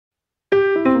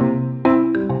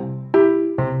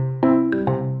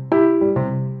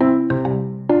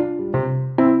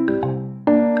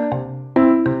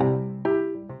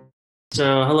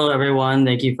So hello everyone,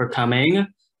 thank you for coming.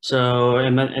 So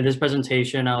in this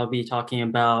presentation, I'll be talking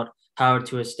about how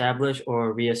to establish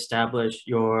or reestablish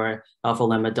your Alpha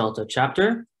Lemma Delta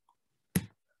chapter.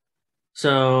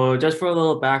 So just for a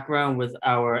little background with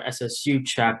our SSU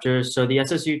chapter. So the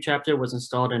SSU chapter was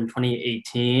installed in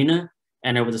 2018,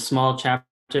 and it was a small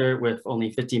chapter with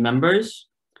only 50 members.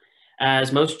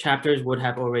 As most chapters would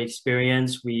have already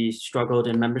experienced, we struggled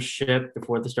in membership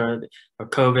before the start of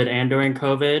COVID and during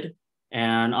COVID.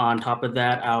 And on top of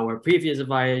that, our previous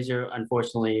advisor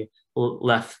unfortunately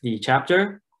left the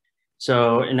chapter.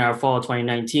 So in our fall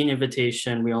 2019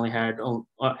 invitation, we only had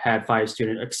 5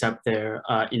 students accept their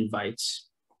invites.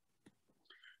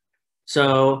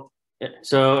 So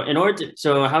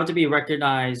how to be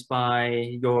recognized by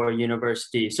your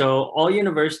university. So all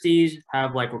universities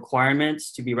have like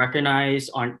requirements to be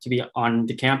recognized to be on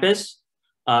the campus.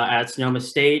 At Sonoma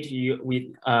State,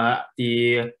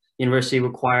 the university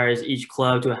requires each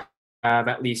club to have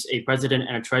at least a president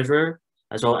and a treasurer,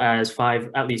 as well as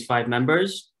at least five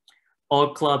members.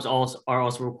 All clubs are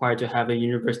also required to have a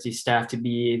university staff to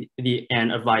be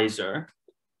an advisor.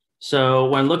 So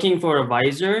when looking for an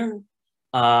advisor,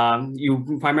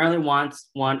 you primarily want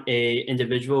a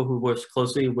individual who works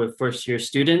closely with first-year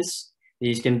students.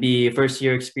 These can be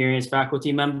first-year experienced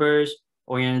faculty members,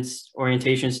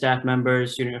 orientation staff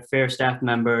members, student affairs staff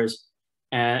members,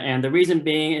 and the reason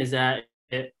being is that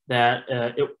it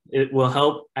will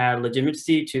help add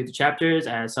legitimacy to the chapters,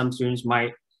 as some students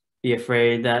might be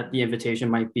afraid that the invitation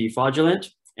might be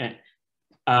fraudulent.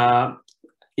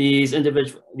 These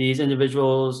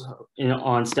individuals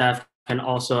on staff can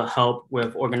also help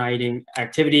with organizing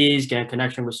activities, get in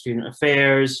connection with student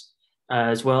affairs,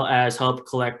 as well as help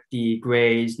collect the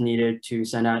grades needed to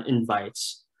send out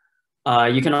invites.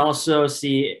 You can also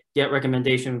get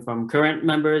recommendation from current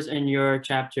members in your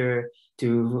chapter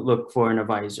to look for an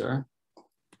advisor.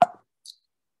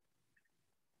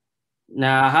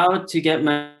 Now, how to get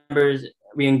members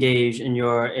re-engaged in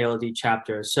your ALD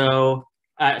chapter. So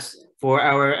for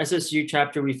our SSU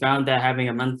chapter, we found that having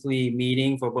a monthly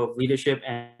meeting for both leadership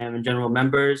and general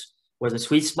members was a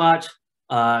sweet spot.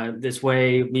 This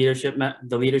way,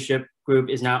 the leadership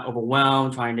group is not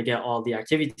overwhelmed trying to get all the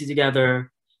activities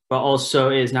together, but also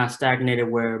is not stagnated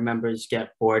where members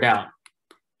get bored out.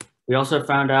 We also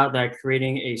found out that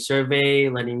creating a survey,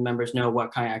 letting members know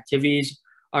what kind of activities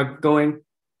are going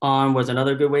on was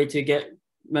another good way to get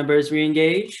members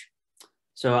re-engaged.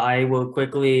 So I will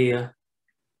quickly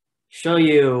show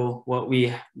you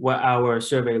what our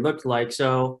survey looked like.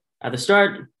 So at the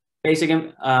start,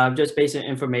 just basic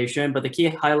information, but the key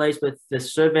highlights with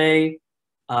this survey,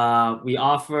 we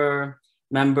offer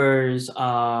members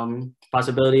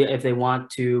possibility if they want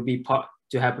to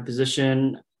have a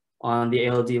position on the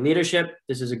ALD leadership.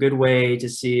 This is a good way to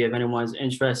see if anyone's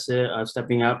interested of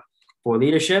stepping up for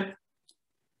leadership.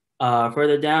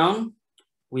 Further down,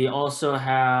 we also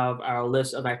have our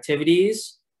list of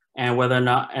activities and whether or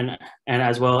not, and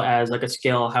as well as like a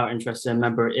scale how interested a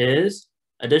member is.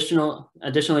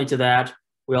 Additionally to that,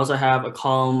 we also have a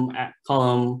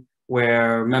column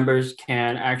where members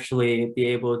can actually be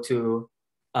able to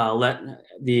let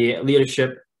the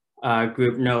leadership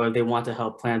group know if they want to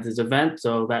help plan this event.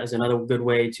 So that is another good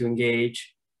way to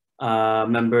engage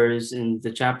members in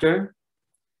the chapter.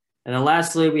 And then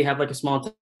lastly, we have like a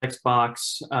small text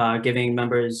box giving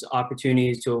members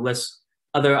opportunities to list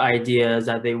other ideas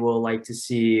that they will like to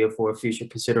see for future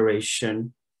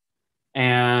consideration.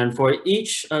 And for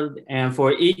each of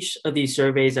these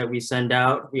surveys that we send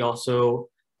out, we also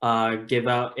give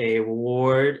out a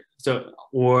reward,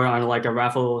 or on like a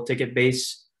raffle ticket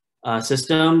based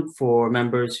system for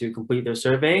members who complete their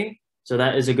survey. So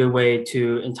that is a good way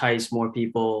to entice more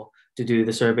people to do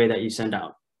the survey that you send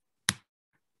out.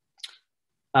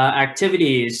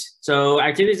 Activities. So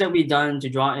activities that we've done to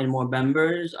draw in more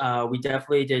members, we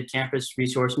definitely did campus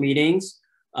resource meetings.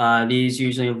 These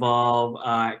usually involve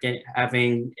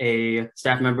having a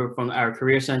staff member from our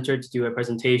career center to do a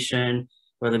presentation,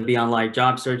 whether it be on like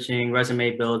job searching,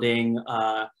 resume building,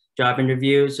 job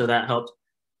interviews. So that helped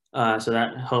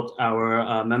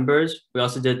our members. We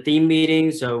also did theme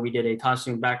meetings. So we did a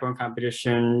costume background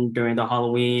competition during the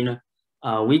Halloween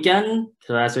weekend.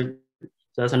 So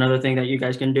that's another thing that you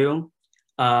guys can do.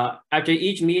 After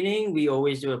each meeting, we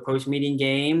always do a post-meeting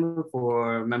game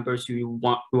for members who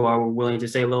are willing to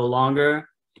stay a little longer.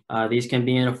 These can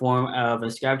be in the form of a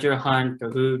scavenger hunt,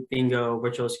 Kahoot, bingo,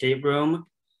 virtual escape room.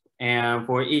 And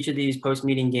for each of these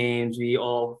post-meeting games, we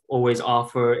always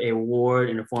offer a reward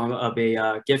in the form of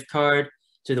a gift card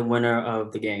to the winner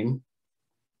of the game.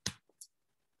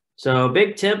 So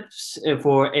big tips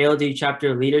for ALD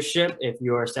chapter leadership if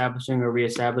you're establishing or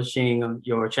reestablishing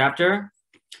your chapter.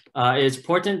 It's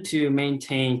important to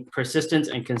maintain persistence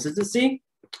and consistency.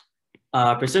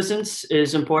 Persistence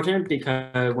is important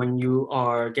because when you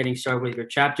are getting started with your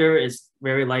chapter, it's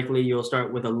very likely you'll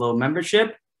start with a low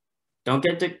membership. Don't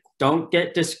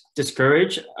get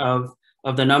discouraged of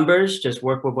the numbers. Just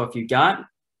work with what you got.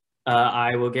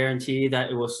 I will guarantee that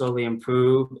it will slowly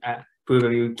improve if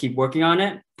you keep working on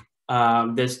it.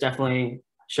 This definitely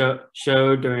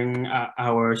showed during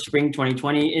our spring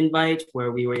 2020 invite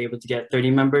where we were able to get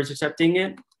 30 members accepting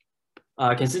it.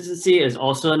 Consistency is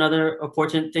also another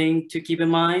important thing to keep in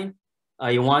mind.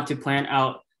 You want to plan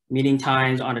out meeting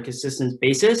times on a consistent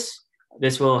basis.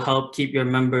 This will help keep your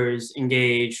members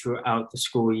engaged throughout the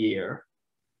school year.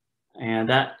 And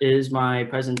that is my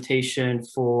presentation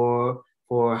for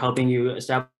helping you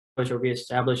establish or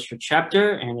reestablish your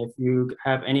chapter. And if you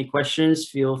have any questions,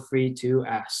 feel free to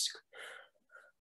ask.